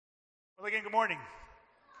Well, again, good morning.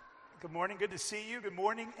 Good morning. Good to see you. Good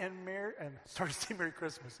morning and started to say Merry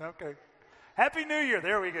Christmas. Okay. Happy New Year.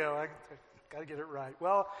 There we go. I got to get it right.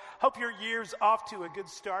 Well, hope your year's off to a good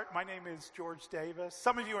start. My name is George Davis.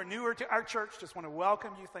 Some of you are newer to our church. Just want to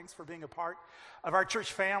welcome you. Thanks for being a part of our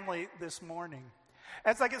church family this morning.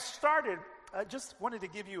 As I get started, I just wanted to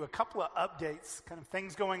give you a couple of updates, kind of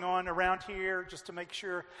things going on around here, just to make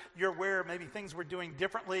sure you're aware of maybe things we're doing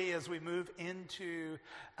differently as we move into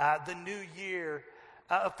the new year.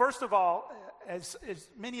 First of all, as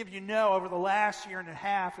many of you know, over the last year and a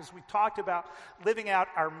half, as we talked about living out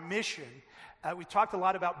our mission, we talked a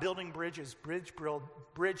lot about building bridges, bridge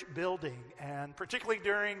building, and particularly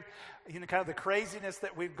during kind of the craziness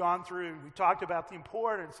that we've gone through, we talked about the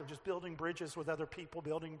importance of just building bridges with other people,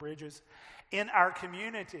 building bridges in our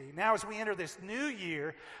community. Now, as we enter this new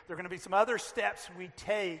year, there are going to be some other steps we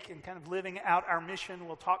take in kind of living out our mission.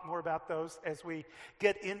 We'll talk more about those as we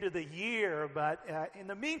get into the year, but in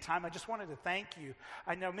the meantime, I just wanted to thank you.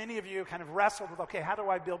 I know many of you kind of wrestled with, okay, how do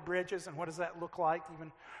I build bridges and what does that look like?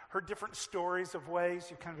 Even heard different stories of ways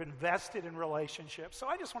you've kind of invested in relationships. So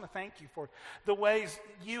I just want to thank you for the ways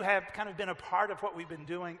you have kind of been a part of what we've been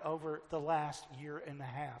doing over the last year and a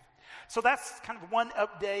half. So that's kind of one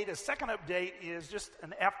update. A second update is just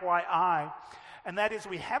an FYI, and that is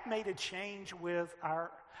we have made a change with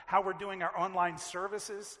how we're doing our online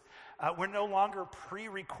services. We're no longer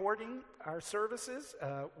pre-recording our services.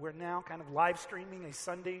 We're now kind of live streaming a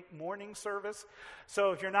Sunday morning service.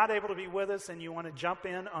 So if you're not able to be with us and you want to jump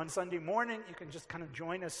in on Sunday morning, you can just kind of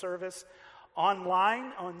join a service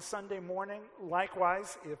online on Sunday morning.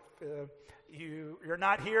 Likewise, if you're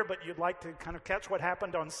not here but you'd like to kind of catch what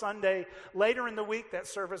happened on Sunday later in the week, that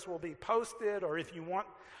service will be posted. Or if you want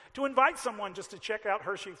to invite someone just to check out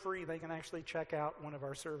Hershey Free, they can actually check out one of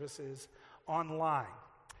our services online.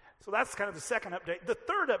 So that's kind of the second update. The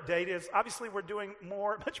third update is obviously we're doing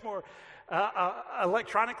much more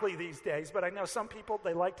electronically these days, but I know some people,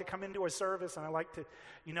 they like to come into a service and I like to,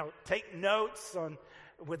 take notes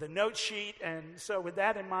with a note sheet. And so with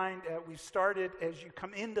that in mind, we've started, as you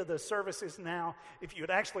come into the services now, if you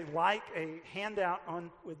would actually like a handout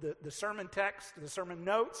with the sermon text, the sermon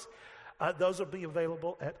notes, those will be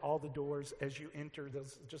available at all the doors as you enter.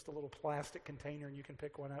 There's just a little plastic container and you can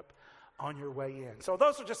pick one up on your way in. So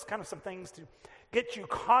those are just kind of some things to get you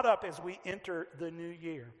caught up as we enter the new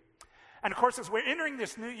year. And of course, as we're entering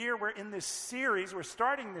this new year, we're in this series, we're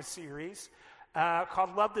starting this series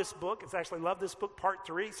called Love This Book. It's actually Love This Book Part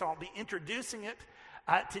 3, so I'll be introducing it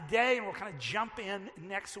today, and we'll kind of jump in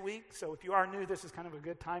next week. So if you are new, this is kind of a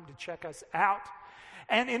good time to check us out.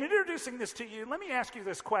 And in introducing this to you, let me ask you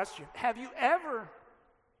this question. Have you ever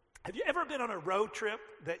been on a road trip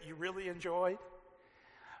that you really enjoyed?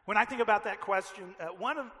 When I think about that question,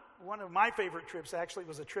 one of my favorite trips actually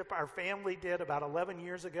was a trip our family did about 11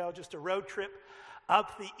 years ago, just a road trip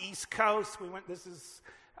up the East Coast. This is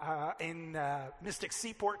in Mystic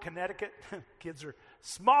Seaport, Connecticut. Kids are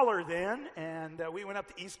smaller then, and we went up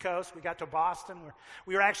the East Coast. We got to Boston.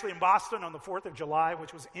 We were actually in Boston on the 4th of July,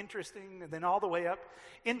 which was interesting, and then all the way up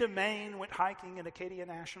into Maine, went hiking in Acadia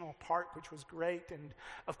National Park, which was great. And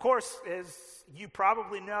of course, as you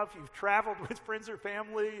probably know, if you've traveled with friends or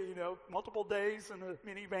family, multiple days in a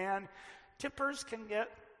minivan, tempers can get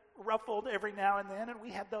ruffled every now and then, and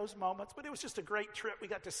we had those moments, but it was just a great trip. We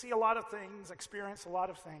got to see a lot of things, experience a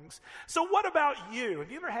lot of things. So what about you?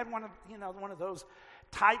 Have you ever had one of those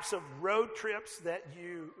types of road trips that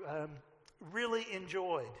you really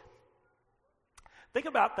enjoyed? Think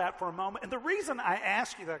about that for a moment. And the reason I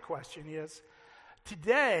ask you that question is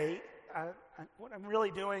today, what I'm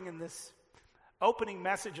really doing in this opening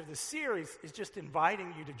message of the series is just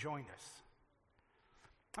inviting you to join us.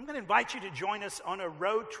 I'm going to invite you to join us on a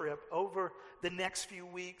road trip over the next few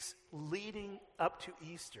weeks leading up to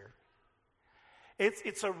Easter.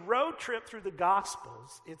 It's a road trip through the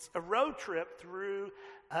Gospels. It's a road trip through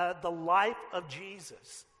the life of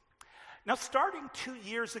Jesus. Now, starting 2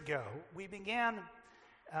 years ago, we began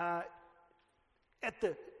at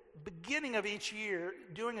the beginning of each year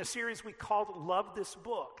doing a series we called Love This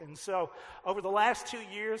Book. And so over the last 2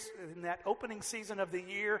 years, in that opening season of the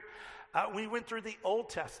year, we went through the Old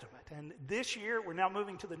Testament. And this year, we're now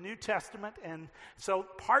moving to the New Testament. And so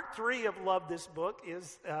part 3 of Love This Book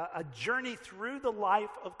is a journey through the life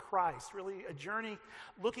of Christ, really a journey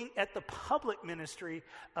looking at the public ministry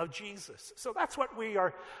of Jesus. So that's what we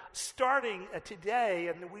are starting today,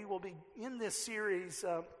 and we will be in this series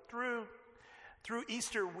through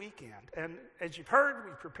Easter weekend. And as you've heard,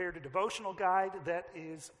 we've prepared a devotional guide that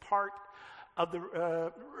is part of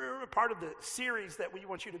the series that we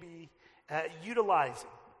want you to be utilizing.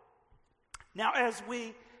 Now, as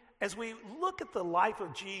we as we look at the life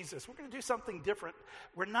of Jesus, we're going to do something different.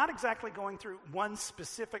 We're not exactly going through one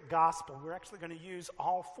specific gospel. We're actually going to use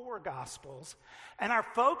all 4 gospels. And our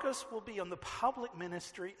focus will be on the public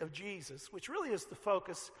ministry of Jesus, which really is the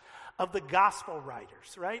focus of the gospel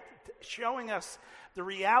writers, right? Showing us the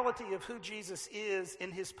reality of who Jesus is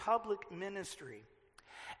in his public ministry.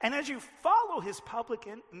 And as you follow his public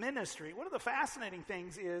ministry, one of the fascinating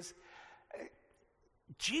things is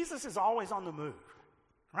Jesus is always on the move,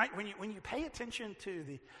 right? When you pay attention to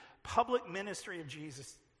the public ministry of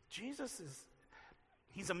Jesus,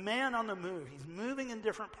 he's a man on the move. He's moving in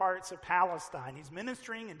different parts of Palestine. He's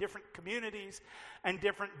ministering in different communities and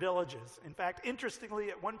different villages. In fact, interestingly,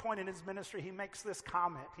 at one point in his ministry, he makes this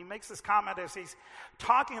comment. He makes this comment as he's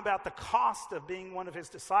talking about the cost of being one of his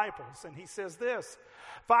disciples. And he says this,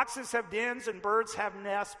 "Foxes have dens and birds have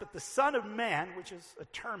nests, but the Son of Man," which is a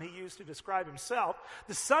term he used to describe himself,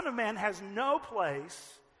 "the Son of Man has no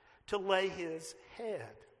place to lay his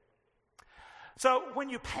head." So when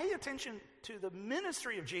you pay attention to the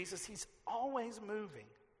ministry of Jesus, he's always moving.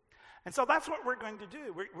 And so that's what we're going to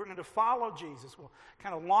do. We're going to follow Jesus. We'll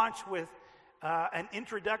kind of launch with an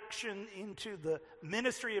introduction into the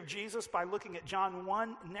ministry of Jesus by looking at John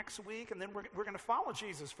 1 next week. And then we're going to follow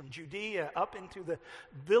Jesus from Judea up into the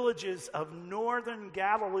villages of northern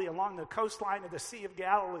Galilee along the coastline of the Sea of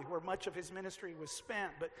Galilee, where much of his ministry was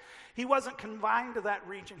spent. But he wasn't confined to that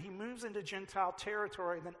region. He moves into Gentile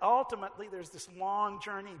territory. And then ultimately there's this long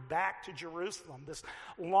journey back to Jerusalem, this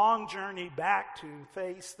long journey back to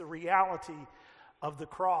face the reality of the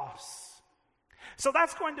cross. So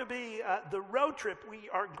that's going to be the road trip we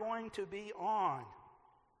are going to be on.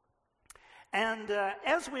 And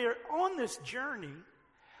as we are on this journey,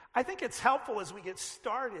 I think it's helpful as we get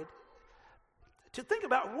started to think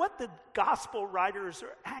about what the gospel writers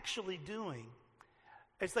are actually doing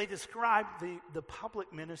as they describe the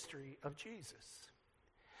public ministry of Jesus.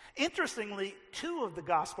 Interestingly, 2 of the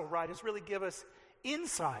gospel writers really give us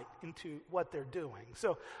insight into what they're doing.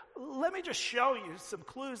 So let me just show you some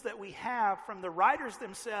clues that we have from the writers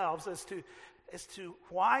themselves as to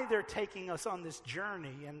why they're taking us on this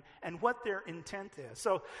journey and what their intent is.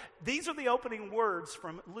 So these are the opening words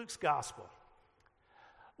from Luke's gospel.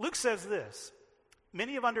 Luke says this,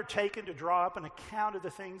 "Many have undertaken to draw up an account of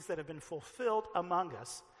the things that have been fulfilled among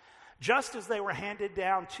us, just as they were handed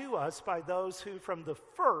down to us by those who from the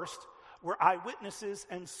first were eyewitnesses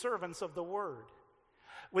and servants of the word.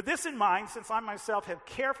 With this in mind, since I myself have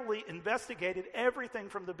carefully investigated everything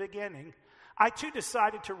from the beginning, I too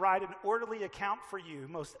decided to write an orderly account for you,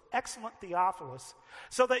 most excellent Theophilus,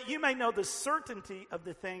 so that you may know the certainty of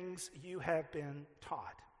the things you have been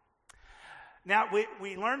taught." Now,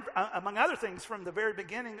 we learned, among other things, from the very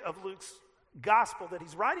beginning of Luke's gospel that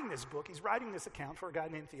he's writing this book. He's writing this account for a guy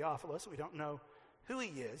named Theophilus. We don't know who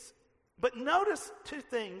he is. But notice 2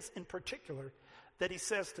 things in particular that he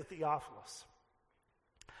says to Theophilus.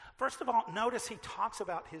 First of all, notice he talks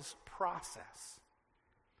about his process.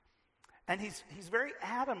 And he's very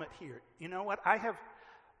adamant here. You know what? I have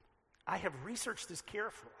researched this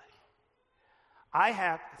carefully. I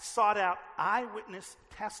have sought out eyewitness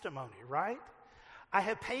testimony, right? I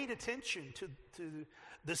have paid attention to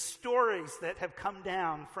the stories that have come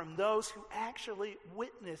down from those who actually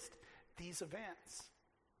witnessed these events.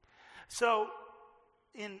 So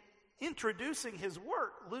in introducing his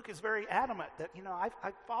work, Luke is very adamant that,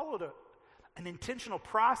 I've followed an intentional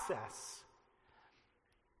process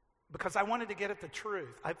because I wanted to get at the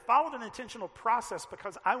truth. I followed an intentional process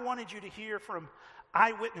because I wanted you to hear from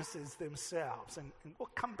eyewitnesses themselves. And we'll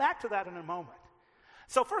come back to that in a moment.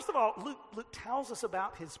 So first of all, Luke tells us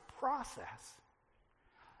about his process.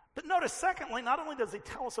 But notice, secondly, not only does he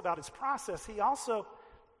tell us about his process, he also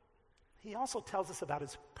tells us about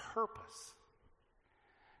his purpose.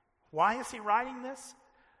 Why is he writing this?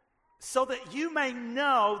 So that you may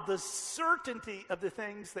know the certainty of the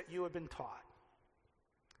things that you have been taught.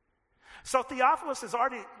 So Theophilus has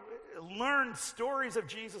already learned stories of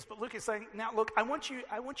Jesus, but Luke is saying, now look, I want you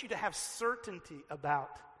to have certainty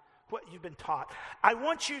about what you've been taught. I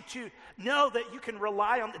want you to know that you can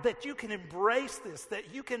rely on, that you can embrace this,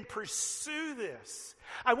 that you can pursue this.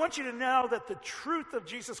 I want you to know that the truth of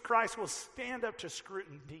Jesus Christ will stand up to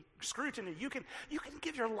scrutiny. You can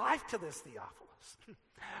give your life to this, Theophilus.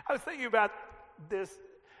 I was thinking about this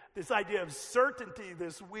idea of certainty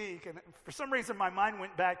this week, and for some reason my mind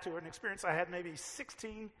went back to an experience I had maybe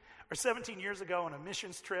 16 or 17 years ago on a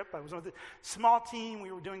missions trip. I was with a small team.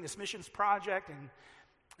 We were doing this missions project in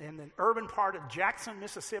an urban part of Jackson,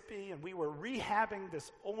 Mississippi, and we were rehabbing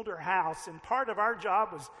this older house, and part of our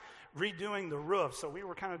job was redoing the roof. So we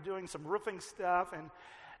were kind of doing some roofing stuff,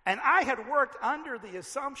 And I had worked under the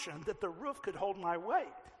assumption that the roof could hold my weight.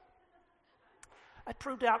 That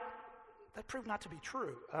proved not to be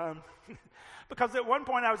true. Because at one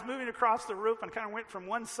point I was moving across the roof and kind of went from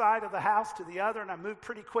one side of the house to the other, and I moved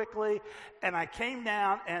pretty quickly, and I came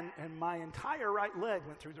down, and my entire right leg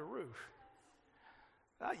went through the roof.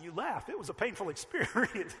 You laugh. It was a painful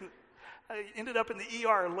experience. I ended up in the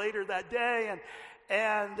ER later that day,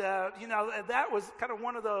 and that was kind of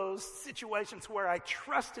one of those situations where I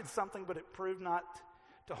trusted something, but it proved not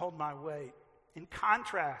to hold my weight. In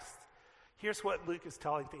contrast, here's what Luke is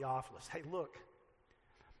telling Theophilus. Hey, look,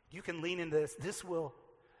 you can lean into this.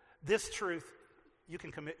 This truth, you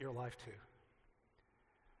can commit your life to.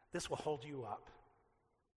 This will hold you up.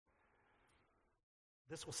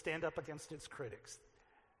 This will stand up against its critics.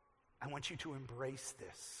 I want you to embrace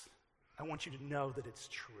this. I want you to know that it's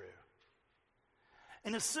true.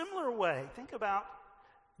 In a similar way, think about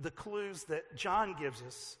the clues that John gives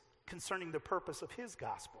us concerning the purpose of his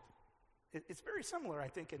gospel. It's very similar, I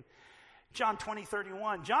think, in John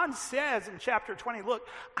 20:31. John says in chapter 20, look,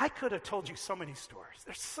 I could have told you so many stories.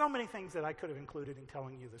 There's so many things that I could have included in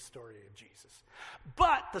telling you the story of Jesus.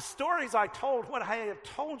 But the stories I told, what I have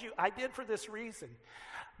told you, I did for this reason.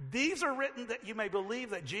 These are written that you may believe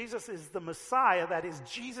that Jesus is the Messiah, that is,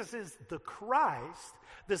 Jesus is the Christ,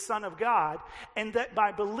 the Son of God, and that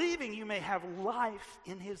by believing you may have life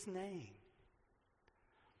in his name.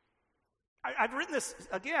 I've written this,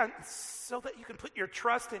 again, so that you can put your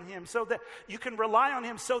trust in him, so that you can rely on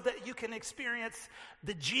him, so that you can experience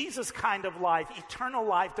the Jesus kind of life, eternal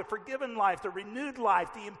life, the forgiven life, the renewed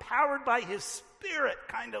life, the empowered by his Spirit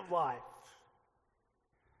kind of life.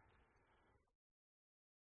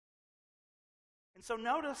 And so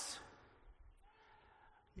notice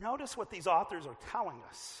what these authors are telling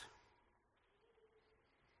us.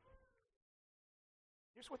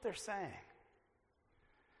 Here's what they're saying.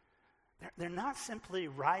 They're not simply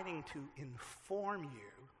writing to inform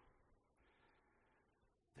you.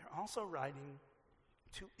 They're also writing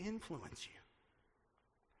to influence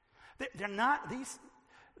you. They're not,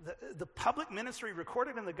 the public ministry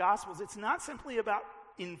recorded in the Gospels, it's not simply about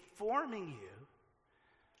informing you.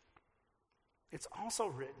 It's also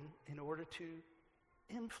written in order to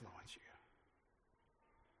influence you.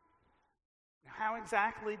 Now, how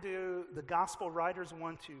exactly do the gospel writers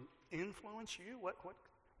want to influence you?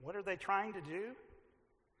 What are they trying to do?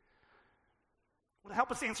 Well, to help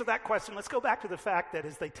us answer that question, let's go back to the fact that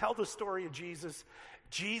as they tell the story of Jesus,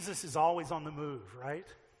 Jesus is always on the move, right?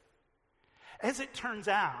 As it turns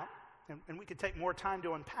out, and we could take more time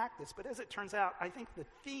to unpack this, but as it turns out, I think the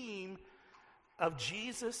theme of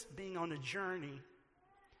Jesus being on a journey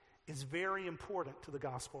is very important to the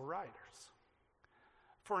gospel writers.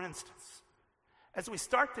 For instance, as we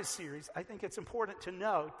start this series, I think it's important to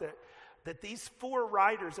note that these four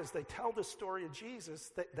writers, as they tell the story of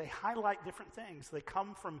Jesus, they highlight different things. They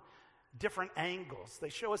come from different angles. They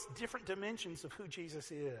show us different dimensions of who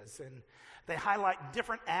Jesus is, and they highlight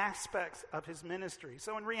different aspects of his ministry.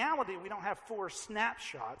 So in reality, we don't have four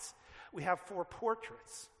snapshots. We have four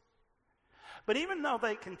portraits. But even though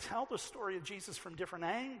they can tell the story of Jesus from different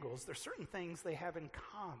angles, there's certain things they have in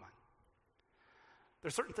common.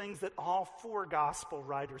 There's certain things that all four gospel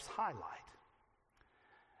writers highlight.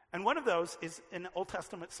 And one of those is an Old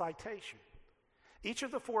Testament citation. Each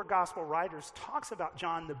of the four gospel writers talks about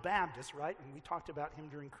John the Baptist, right? And we talked about him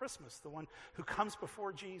during Christmas, the one who comes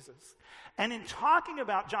before Jesus. And in talking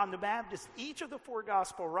about John the Baptist, each of the four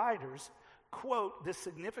gospel writers quote this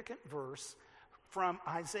significant verse from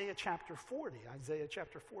Isaiah chapter 40,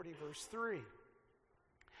 verse 3.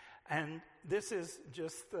 And this is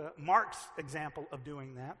just Mark's example of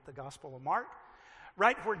doing that, the Gospel of Mark.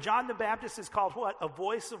 Right where John the Baptist is called what? A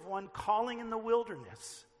voice of one calling in the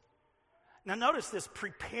wilderness. Now notice this,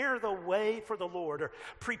 prepare the way for the Lord, or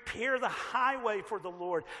prepare the highway for the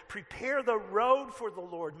Lord, prepare the road for the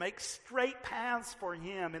Lord, make straight paths for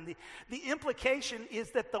him. And the implication is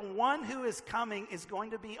that the one who is coming is going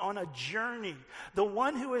to be on a journey. The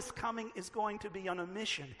one who is coming is going to be on a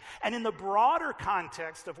mission. And in the broader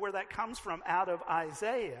context of where that comes from out of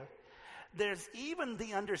Isaiah, there's even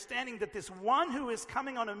the understanding that this one who is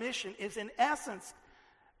coming on a mission is in essence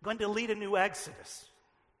going to lead a new exodus.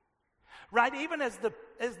 Right, even as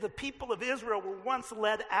the people of Israel were once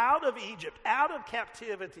led out of Egypt, out of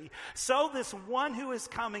captivity, so this one who is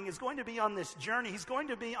coming is going to be on this journey. He's going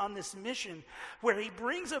to be on this mission where he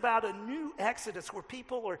brings about a new exodus, where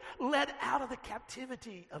people are led out of the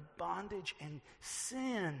captivity of bondage and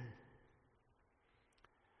sin.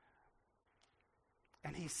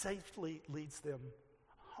 And he safely leads them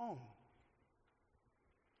home.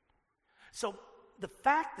 So the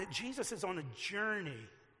fact that Jesus is on a journey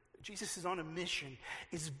Jesus is on a mission,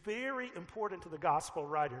 is very important to the gospel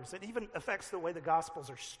writers. It even affects the way the gospels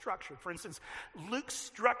are structured. For instance, Luke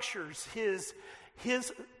structures his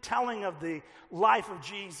telling of the life of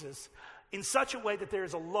Jesus in such a way that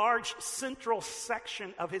there's a large central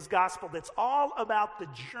section of his gospel that's all about the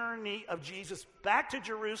journey of Jesus back to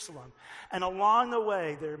Jerusalem. And along the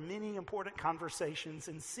way, there are many important conversations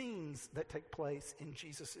and scenes that take place in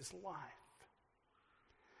Jesus' life.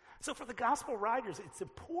 So for the gospel writers, it's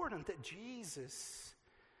important that Jesus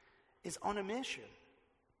is on a mission.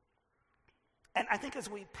 And I think as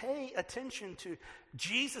we pay attention to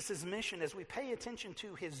Jesus' mission, as we pay attention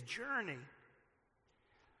to his journey,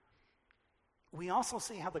 we also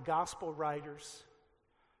see how the gospel writers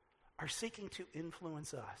are seeking to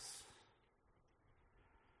influence us.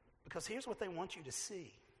 Because here's what they want you to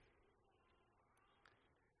see.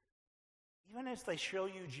 Even as they show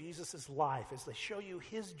you Jesus' life, as they show you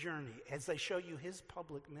his journey, as they show you his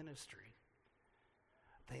public ministry,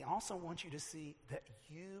 they also want you to see that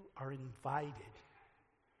you are invited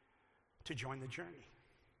to join the journey.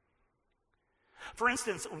 For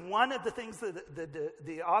instance, one of the things that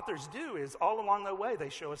the authors do is all along the way, they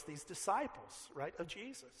show us these disciples, right, of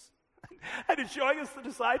Jesus. And in showing us the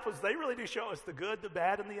disciples, they really do show us the good, the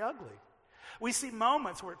bad, and the ugly. We see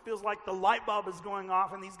moments where it feels like the light bulb is going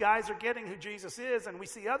off and these guys are getting who Jesus is, and we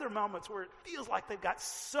see other moments where it feels like they've got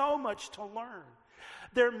so much to learn.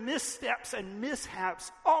 There are missteps and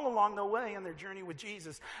mishaps all along the way in their journey with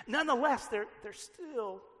Jesus. Nonetheless, they're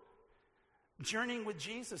still journeying with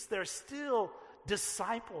Jesus. They're still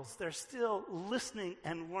disciples. They're still listening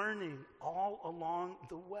and learning all along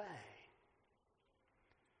the way.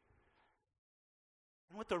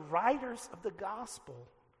 And what the writers of the gospel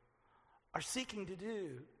are seeking to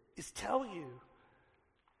do is tell you,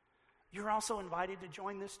 you're also invited to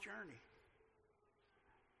join this journey.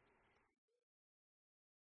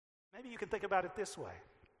 Maybe you can think about it this way.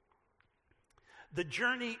 The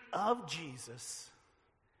journey of Jesus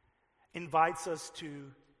invites us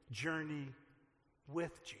to journey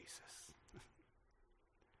with Jesus.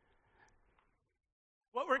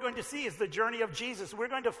 What we're going to see is the journey of Jesus. We're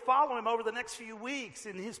going to follow him over the next few weeks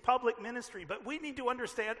in his public ministry, but we need to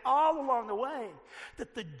understand all along the way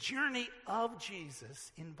that the journey of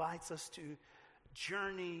Jesus invites us to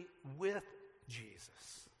journey with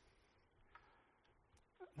Jesus.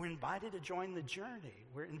 We're invited to join the journey.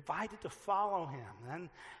 We're invited to follow him. And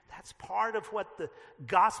that's part of what the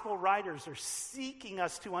gospel writers are seeking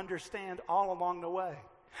us to understand all along the way.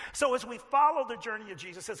 So as we follow the journey of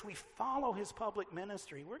Jesus, as we follow his public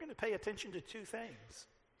ministry, we're going to pay attention to two things.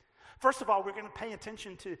 First of all, we're going to pay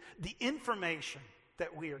attention to the information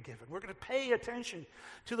that we are given. We're going to pay attention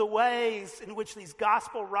to the ways in which these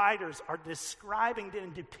gospel writers are describing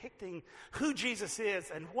and depicting who Jesus is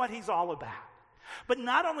and what he's all about. But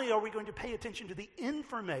not only are we going to pay attention to the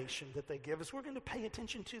information that they give us, we're going to pay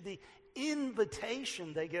attention to the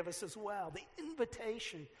invitation they give us as well. The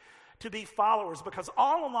invitation to be followers, because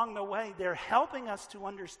all along the way, they're helping us to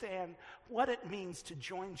understand what it means to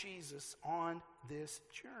join Jesus on this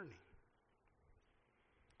journey.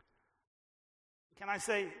 Can I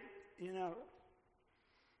say,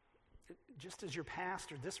 just as your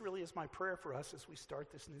pastor, this really is my prayer for us as we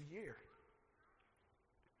start this new year.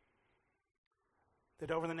 That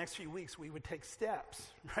over the next few weeks, we would take steps,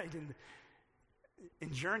 right,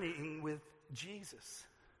 in journeying with Jesus.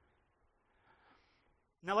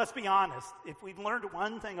 Now, let's be honest. If we've learned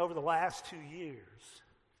one thing over the last 2 years,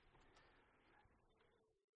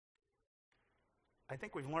 I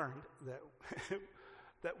think we've learned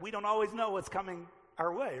that we don't always know what's coming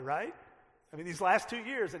our way, right? I mean, these last 2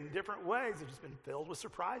 years in different ways have just been filled with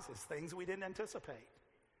surprises, things we didn't anticipate.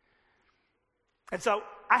 And so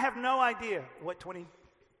I have no idea what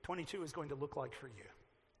 2022 is going to look like for you.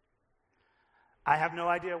 I have no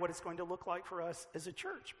idea what it's going to look like for us as a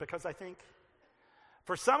church, because I think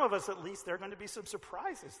for some of us, at least, there are going to be some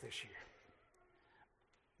surprises this year.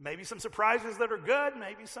 Maybe some surprises that are good,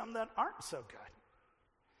 maybe some that aren't so good.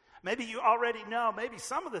 Maybe you already know maybe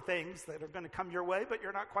some of the things that are going to come your way, but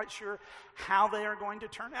you're not quite sure how they are going to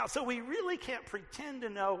turn out. So we really can't pretend to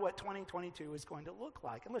know what 2022 is going to look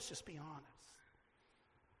like, and let's just be honest.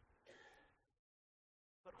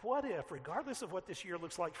 But what if, regardless of what this year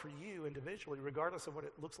looks like for you individually, regardless of what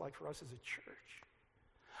it looks like for us as a church,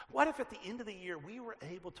 what if at the end of the year we were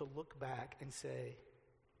able to look back and say,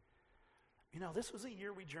 this was a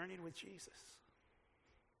year we journeyed with Jesus?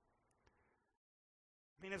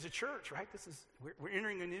 I mean, as a church, right, we're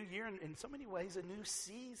entering a new year, and in so many ways a new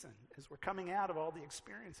season as we're coming out of all the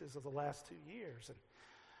experiences of the last 2 years.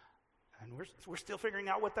 And And we're still figuring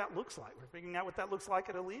out what that looks like. We're figuring out what that looks like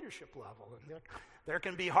at a leadership level. And there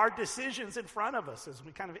can be hard decisions in front of us as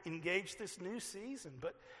we kind of engage this new season.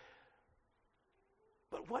 But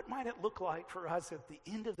what might it look like for us at the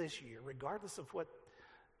end of this year, regardless of what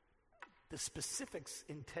the specifics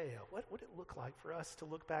entail? What would it look like for us to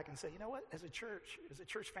look back and say, you know what, as a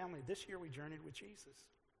church family, this year we journeyed with Jesus?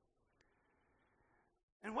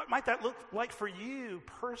 And what might that look like for you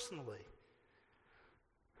personally?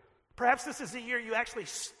 Perhaps this is the year you actually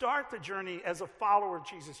start the journey as a follower of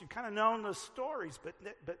Jesus. You've kind of known the stories, but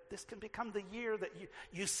this can become the year that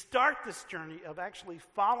you start this journey of actually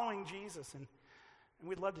following Jesus. And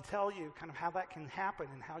we'd love to tell you kind of how that can happen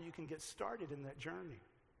and how you can get started in that journey.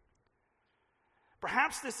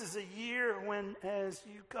 Perhaps this is a year when, as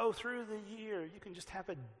you go through the year, you can just have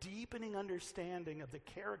a deepening understanding of the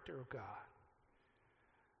character of God,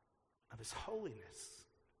 of His holiness,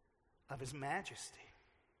 of His majesty.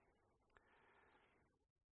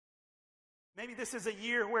 Maybe this is a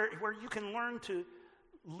year where you can learn to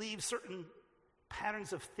leave certain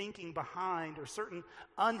patterns of thinking behind, or certain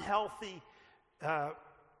unhealthy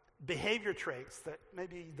behavior traits that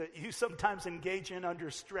you sometimes engage in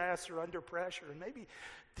under stress or under pressure. And maybe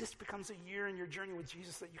this becomes a year in your journey with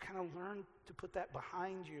Jesus that you kind of learn to put that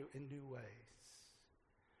behind you in new ways.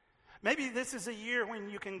 Maybe this is a year when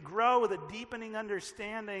you can grow with a deepening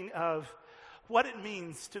understanding of what it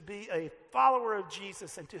means to be a follower of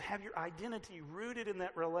Jesus and to have your identity rooted in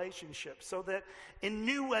that relationship, so that in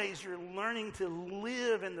new ways you're learning to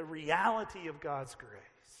live in the reality of God's grace.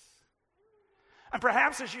 And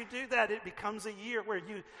perhaps as you do that, it becomes a year where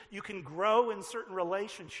you can grow in certain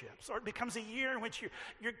relationships, or it becomes a year in which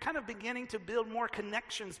you're kind of beginning to build more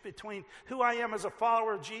connections between who I am as a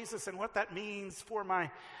follower of Jesus and what that means for my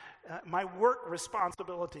work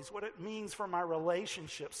responsibilities, what it means for my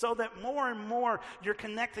relationships, so that more and more you're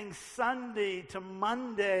connecting Sunday to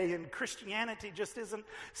Monday, and Christianity just isn't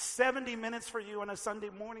 70 minutes for you on a Sunday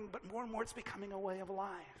morning, but more and more it's becoming a way of life.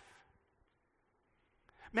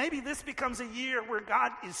 Maybe this becomes a year where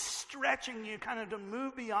God is stretching you kind of to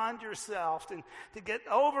move beyond yourself and to get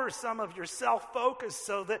over some of your self-focus,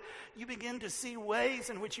 so that you begin to see ways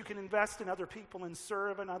in which you can invest in other people and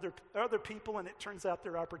serve in other people, and it turns out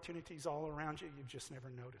there are opportunities all around you. You've just never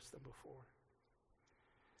noticed them before.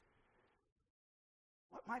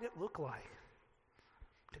 What might it look like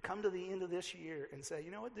to come to the end of this year and say,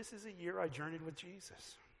 you know what, this is a year I journeyed with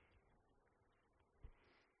Jesus?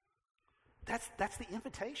 That's the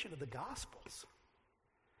invitation of the Gospels,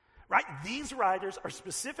 right? These writers are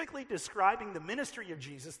specifically describing the ministry of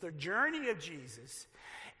Jesus, the journey of Jesus,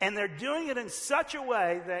 and they're doing it in such a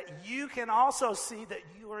way that you can also see that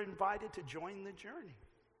you are invited to join the journey.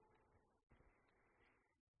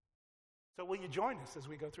 So will you join us as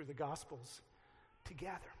we go through the Gospels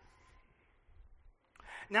together?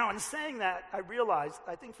 Now, in saying that, I realize,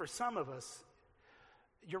 I think for some of us,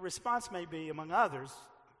 your response may be, among others,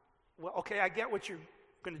 well, okay, I get what you're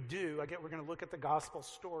going to do. I get we're going to look at the gospel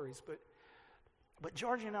stories. But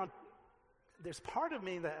George, you know, there's part of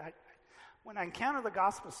me that when I encounter the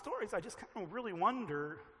gospel stories, I just kind of really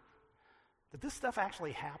wonder, did this stuff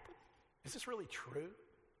actually happen? Is this really true?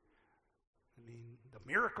 I mean, the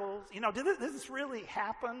miracles, you know, did this really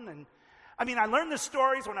happen? And I mean, I learned the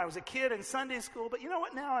stories when I was a kid in Sunday school, but you know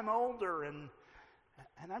what? Now I'm older and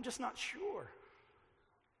I'm just not sure.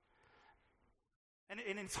 And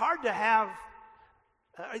it's hard to have,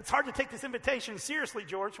 it's hard to take this invitation seriously,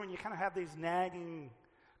 George, when you kind of have these nagging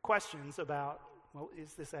questions about, well,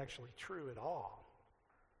 is this actually true at all?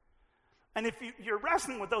 And if you're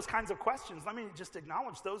wrestling with those kinds of questions, let me just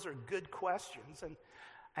acknowledge those are good questions.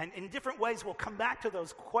 And in different ways, we'll come back to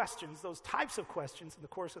those questions, those types of questions in the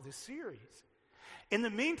course of this series. In the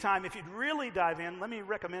meantime, if you'd really dive in, let me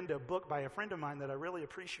recommend a book by a friend of mine that I really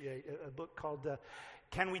appreciate, a book called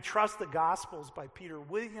Can We Trust the Gospels by Peter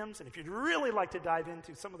Williams. And if you'd really like to dive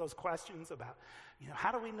into some of those questions about, you know,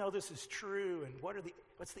 how do we know this is true and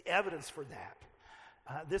what's the evidence for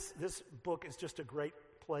that? This book is just a great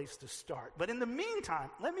place to start. But in the meantime,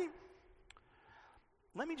 let me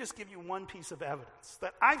just give you one piece of evidence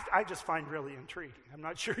that I just find really intriguing. I'm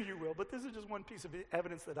not sure you will, but this is just one piece of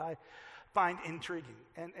evidence that I find intriguing.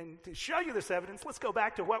 And to show you this evidence, let's go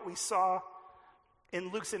back to what we saw in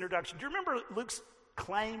Luke's introduction. Do you remember Luke's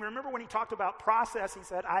claim? Remember when he talked about process? He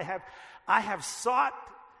said, I have sought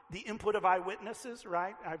the input of eyewitnesses,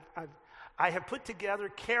 right? I have put together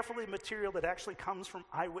carefully material that actually comes from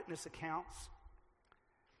eyewitness accounts.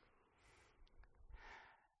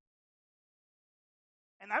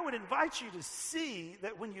 And I would invite you to see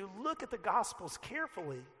that when you look at the Gospels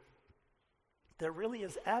carefully, there really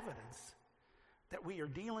is evidence that we are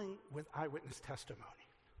dealing with eyewitness testimony.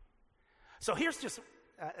 So here's just,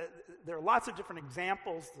 there are lots of different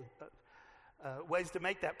examples, ways to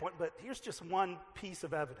make that point, but here's just one piece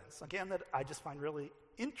of evidence, again, that I just find really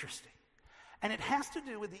interesting. And it has to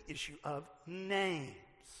do with the issue of names.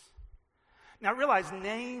 Now realize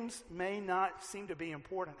names may not seem to be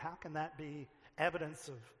important. How can that be evidence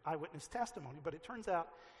of eyewitness testimony? But it turns out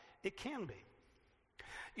it can be.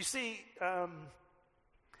 You see,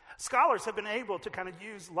 scholars have been able to kind of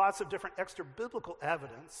use lots of different extra biblical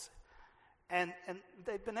evidence, and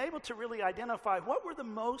they've been able to really identify what were the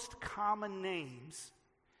most common names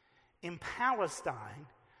in Palestine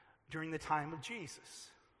during the time of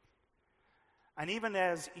Jesus. And even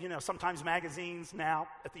as, sometimes magazines now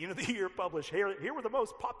at the end of the year publish, here were the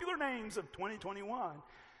most popular names of 2021,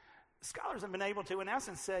 scholars have been able to, in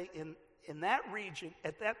essence, say in that region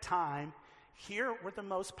at that time, here were the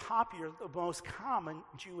most popular, the most common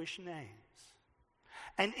Jewish names.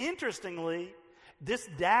 And interestingly, this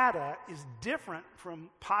data is different from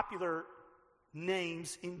popular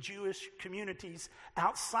names in Jewish communities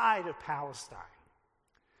outside of Palestine.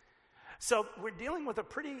 So we're dealing with a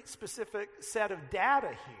pretty specific set of data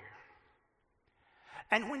here.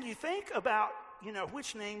 And when you think about,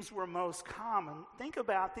 which names were most common, think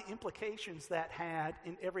about the implications that had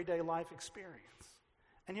in everyday life experience.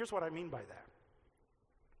 And here's what I mean by that.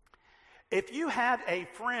 If you had a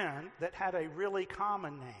friend that had a really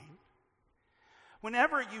common name,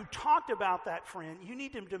 whenever you talked about that friend, you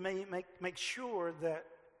needed to make sure that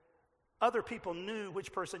other people knew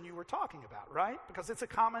which person you were talking about, right? Because it's a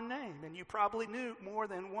common name, and you probably knew more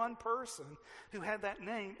than one person who had that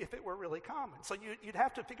name if it were really common. So you'd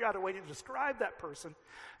have to figure out a way to describe that person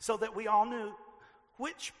so that we all knew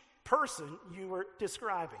which person you were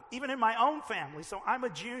describing. Even in my own family, so I'm a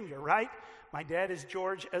junior, right? My dad is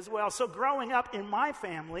George as well. So growing up in my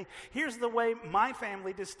family, here's the way my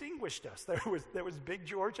family distinguished us. There was Big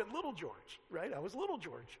George and Little George, right? I was Little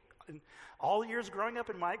George. And all the years growing up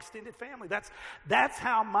in my extended family, that's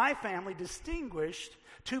how my family distinguished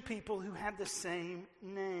two people who had the same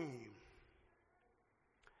name.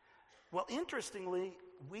 Well, interestingly,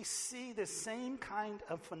 we see the same kind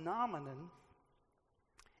of phenomenon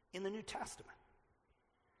in the New Testament.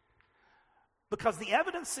 Because the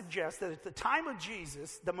evidence suggests that at the time of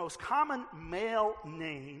Jesus, the most common male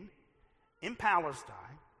name in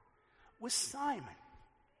Palestine was Simon.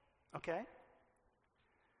 Okay?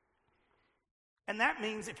 And that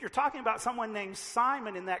means if you're talking about someone named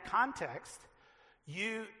Simon in that context,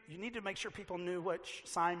 you need to make sure people knew which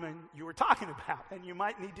Simon you were talking about, and you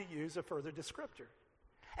might need to use a further descriptor.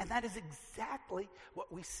 And that is exactly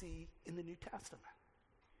what we see in the New Testament.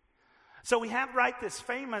 So we have, this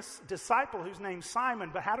famous disciple who's named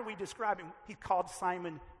Simon, but how do we describe him? He's called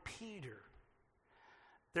Simon Peter.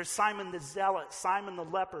 There's Simon the Zealot, Simon the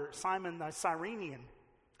leper, Simon the Cyrenian.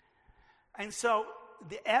 And so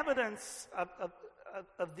the evidence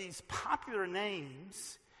of these popular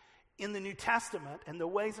names in the New Testament and the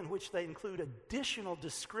ways in which they include additional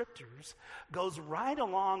descriptors goes right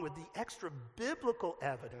along with the extra biblical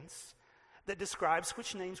evidence that describes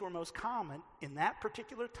which names were most common in that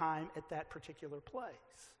particular time at that particular place.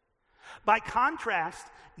 By contrast,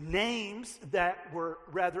 names that were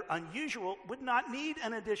rather unusual would not need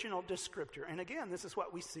an additional descriptor. And again, this is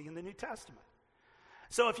what we see in the New Testament.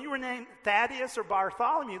 So if you were named Thaddeus or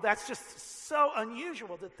Bartholomew, that's just so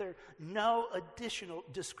unusual that there are no additional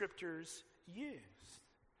descriptors used.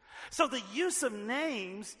 So the use of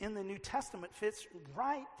names in the New Testament fits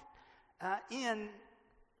right in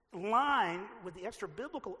line with the extra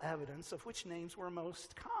biblical evidence of which names were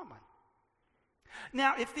most common.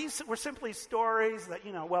 Now, if these were simply stories that,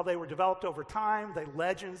 they were developed over time, they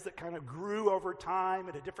legends that kind of grew over time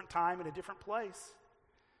at a different time in a different place,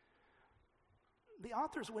 the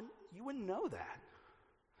authors you wouldn't know that.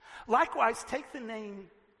 Likewise, take the name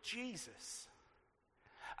Jesus.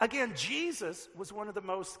 Again, Jesus was one of the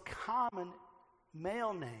most common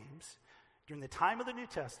male names during the time of the New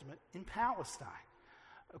Testament in Palestine.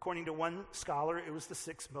 According to one scholar, it was the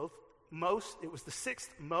sixth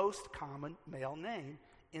most common male name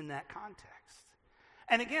in that context.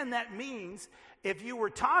 And again, that means if you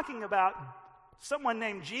were talking about someone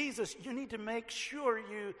named Jesus, you need to make sure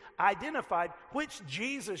you identified which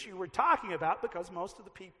Jesus you were talking about, because most of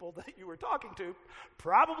the people that you were talking to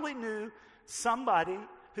probably knew somebody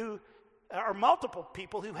or multiple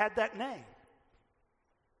people who had that name.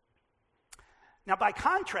 Now, by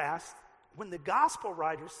contrast, when the gospel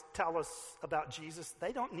writers tell us about Jesus,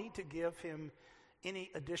 they don't need to give him any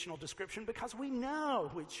additional description because we know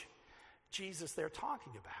which Jesus they're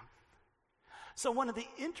talking about. So one of the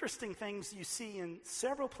interesting things you see in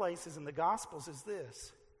several places in the Gospels is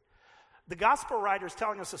this. The Gospel writer is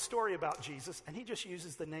telling us a story about Jesus, and he just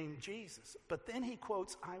uses the name Jesus. But then he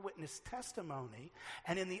quotes eyewitness testimony,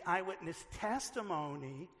 and in the eyewitness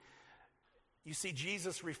testimony, you see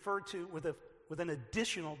Jesus referred to with an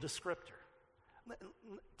additional descriptor.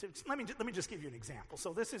 Let me just give you an example.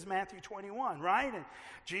 So this is Matthew 21, right? And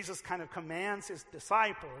Jesus kind of commands his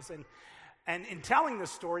disciples. And in telling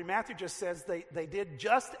this story, Matthew just says they did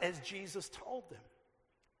just as Jesus told them.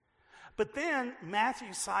 But then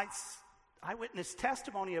Matthew cites eyewitness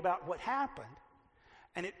testimony about what happened.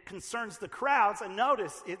 And it concerns the crowds. And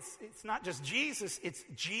notice, it's not just Jesus, it's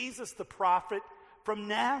Jesus the prophet from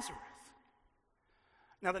Nazareth.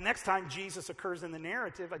 Now, the next time Jesus occurs in the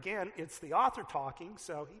narrative, again, it's the author talking,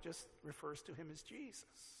 so he just refers to him as Jesus.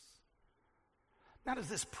 Now, does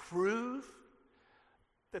this prove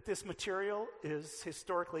that this material is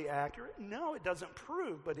historically accurate? No, it doesn't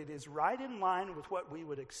prove, but it is right in line with what we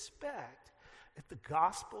would expect if the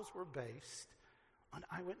Gospels were based on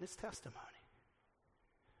eyewitness testimony.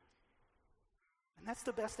 And that's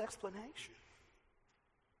the best explanation.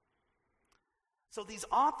 So these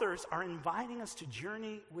authors are inviting us to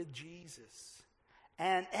journey with Jesus.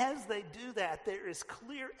 And as they do that, there is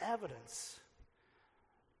clear evidence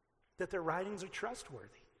that their writings are trustworthy,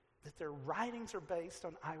 that their writings are based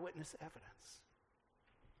on eyewitness evidence.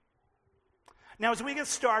 Now, as we get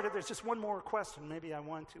started, there's just one more question maybe I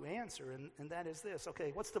want to answer, and that is this.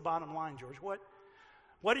 Okay, what's the bottom line, George? What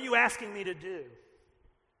are you asking me to do?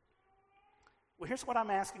 Well, here's what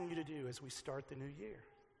I'm asking you to do as we start the new year.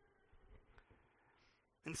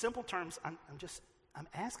 In simple terms, I'm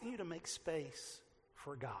asking you to make space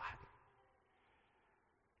for God.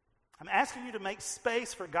 I'm asking you to make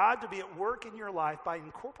space for God to be at work in your life by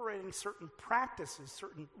incorporating certain practices,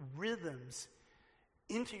 certain rhythms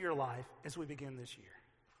into your life as we begin this year.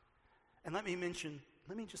 And let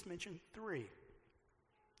me just mention three.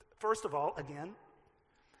 First of all, again,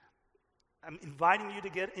 I'm inviting you to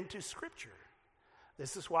get into Scripture.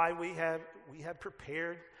 This is why we have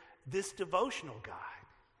prepared this devotional guide.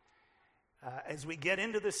 As we get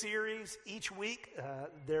into the series, each week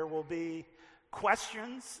there will be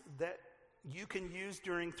questions that you can use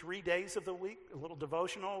during 3 days of the week, a little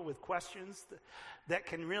devotional with questions that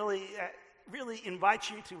can really invite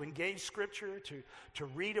you to engage Scripture, to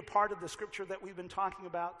read a part of the Scripture that we've been talking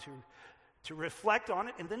about, to reflect on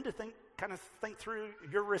it, and then to think through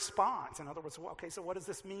your response. In other words, okay, so what does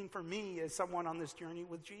this mean for me as someone on this journey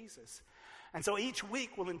with Jesus? And so each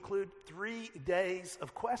week will include 3 days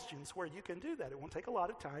of questions where you can do that. It won't take a lot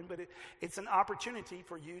of time, but it's an opportunity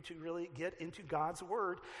for you to really get into God's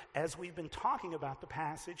Word as we've been talking about the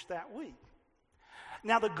passage that week.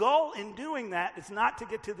 Now, the goal in doing that is not to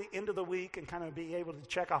get to the end of the week and kind of be able to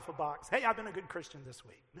check off a box. Hey, I've been a good Christian this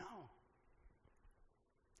week. No.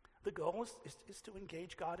 The goal is to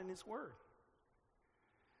engage God in His Word.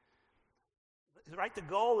 Right? The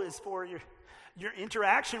goal is for your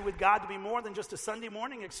interaction with God to be more than just a Sunday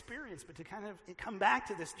morning experience, but to kind of come back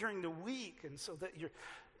to this during the week, and so that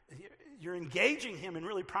you're engaging Him and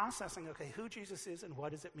really processing, okay, who Jesus is and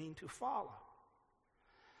what does it mean to follow.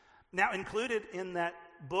 Now, included in that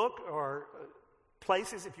book or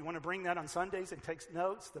places, if you want to bring that on Sundays and take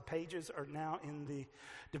notes, the pages are now in the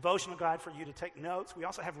devotional guide for you to take notes. We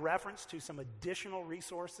also have reference to some additional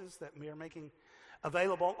resources that we are making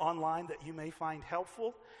available online that you may find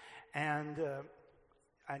helpful. And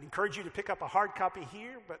I'd encourage you to pick up a hard copy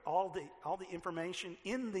here, but all the information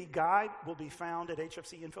in the guide will be found at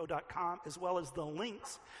hfcinfo.com, as well as the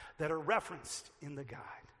links that are referenced in the guide.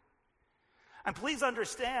 And please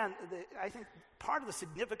understand that I think part of the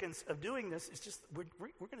significance of doing this is just we're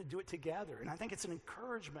going to do it together. And I think it's an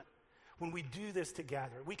encouragement when we do this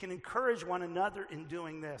together. We can encourage one another in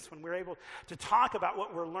doing this, when we're able to talk about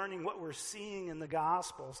what we're learning, what we're seeing in the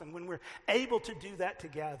Gospels, and when we're able to do that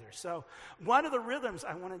together. So one of the rhythms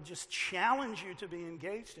I want to just challenge you to be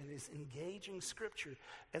engaged in is engaging Scripture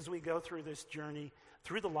as we go through this journey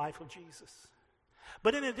through the life of Jesus.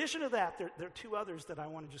 But in addition to that, there are 2 others that I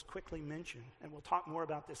want to just quickly mention, and we'll talk more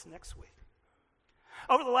about this next week.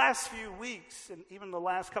 Over the last few weeks, and even the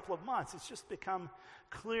last couple of months, it's just become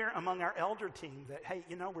clear among our elder team that, hey,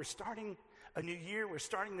 we're starting a new year, we're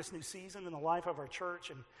starting this new season in the life of our church,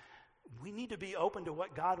 and we need to be open to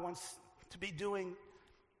what God wants to be doing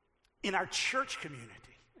in our church community.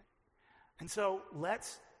 And so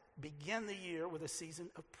let's begin the year with a season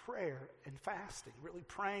of prayer and fasting, really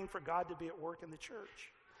praying for God to be at work in the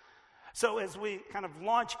church. So as we kind of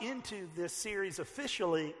launch into this series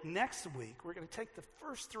officially next week, we're going to take the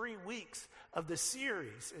first 3 weeks of the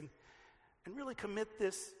series and really commit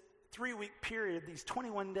this 3-week period, these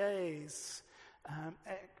 21 days,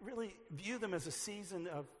 really view them as a season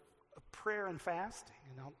of prayer and fasting.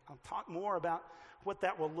 And I'll talk more about what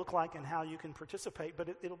that will look like and how you can participate, but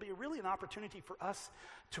it'll be really an opportunity for us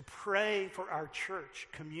to pray for our church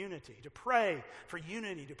community, to pray for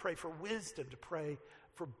unity, to pray for wisdom, to pray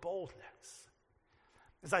for boldness.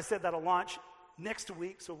 As I said, that'll launch next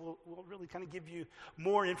week, so we'll really kind of give you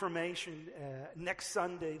more information next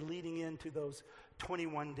Sunday leading into those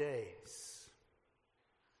 21 days.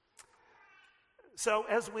 So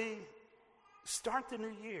as we start the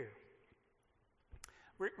new year,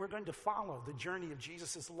 we're going to follow the journey of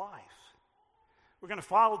Jesus' life. We're going to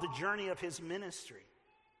follow the journey of his ministry.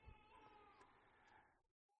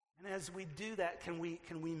 And as we do that, can we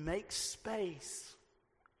make space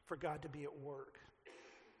for God to be at work?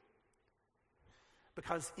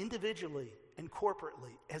 Because individually and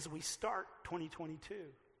corporately, as we start 2022,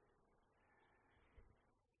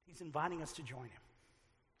 he's inviting us to join him.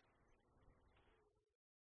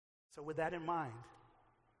 So with that in mind,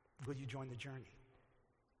 will you join the journey?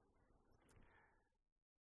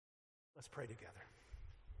 Let's pray together.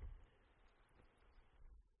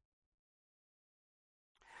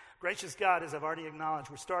 Gracious God, as I've already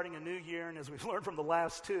acknowledged, we're starting a new year, and as we've learned from the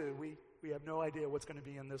last two, we have no idea what's going to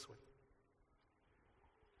be in this one.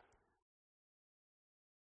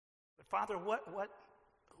 But Father,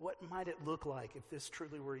 what might it look like if this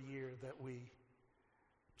truly were a year that we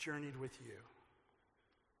journeyed with you?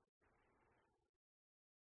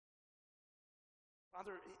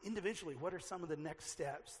 Father, individually, what are some of the next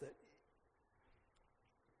steps that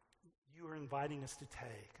you are inviting us to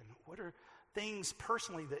take? And what are things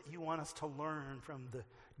personally that you want us to learn from the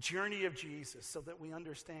journey of Jesus so that we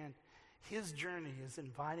understand his journey is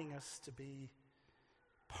inviting us to be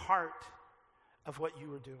part of what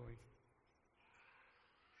you are doing?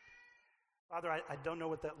 Father, I don't know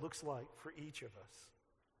what that looks like for each of us,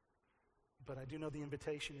 but I do know the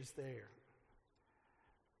invitation is there.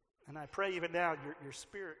 And I pray even now your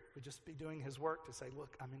Spirit would just be doing his work to say,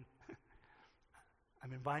 look,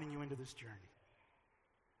 I'm inviting you into this journey.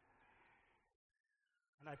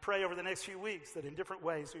 And I pray over the next few weeks that in different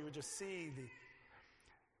ways we would just see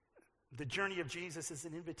the journey of Jesus as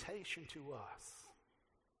an invitation to us.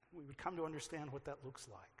 We would come to understand what that looks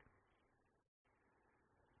like.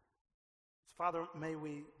 So Father, may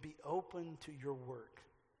we be open to your work,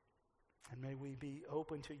 and may we be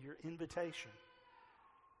open to your invitation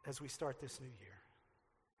as we start this new year.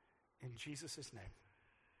 In Jesus' name,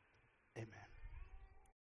 amen.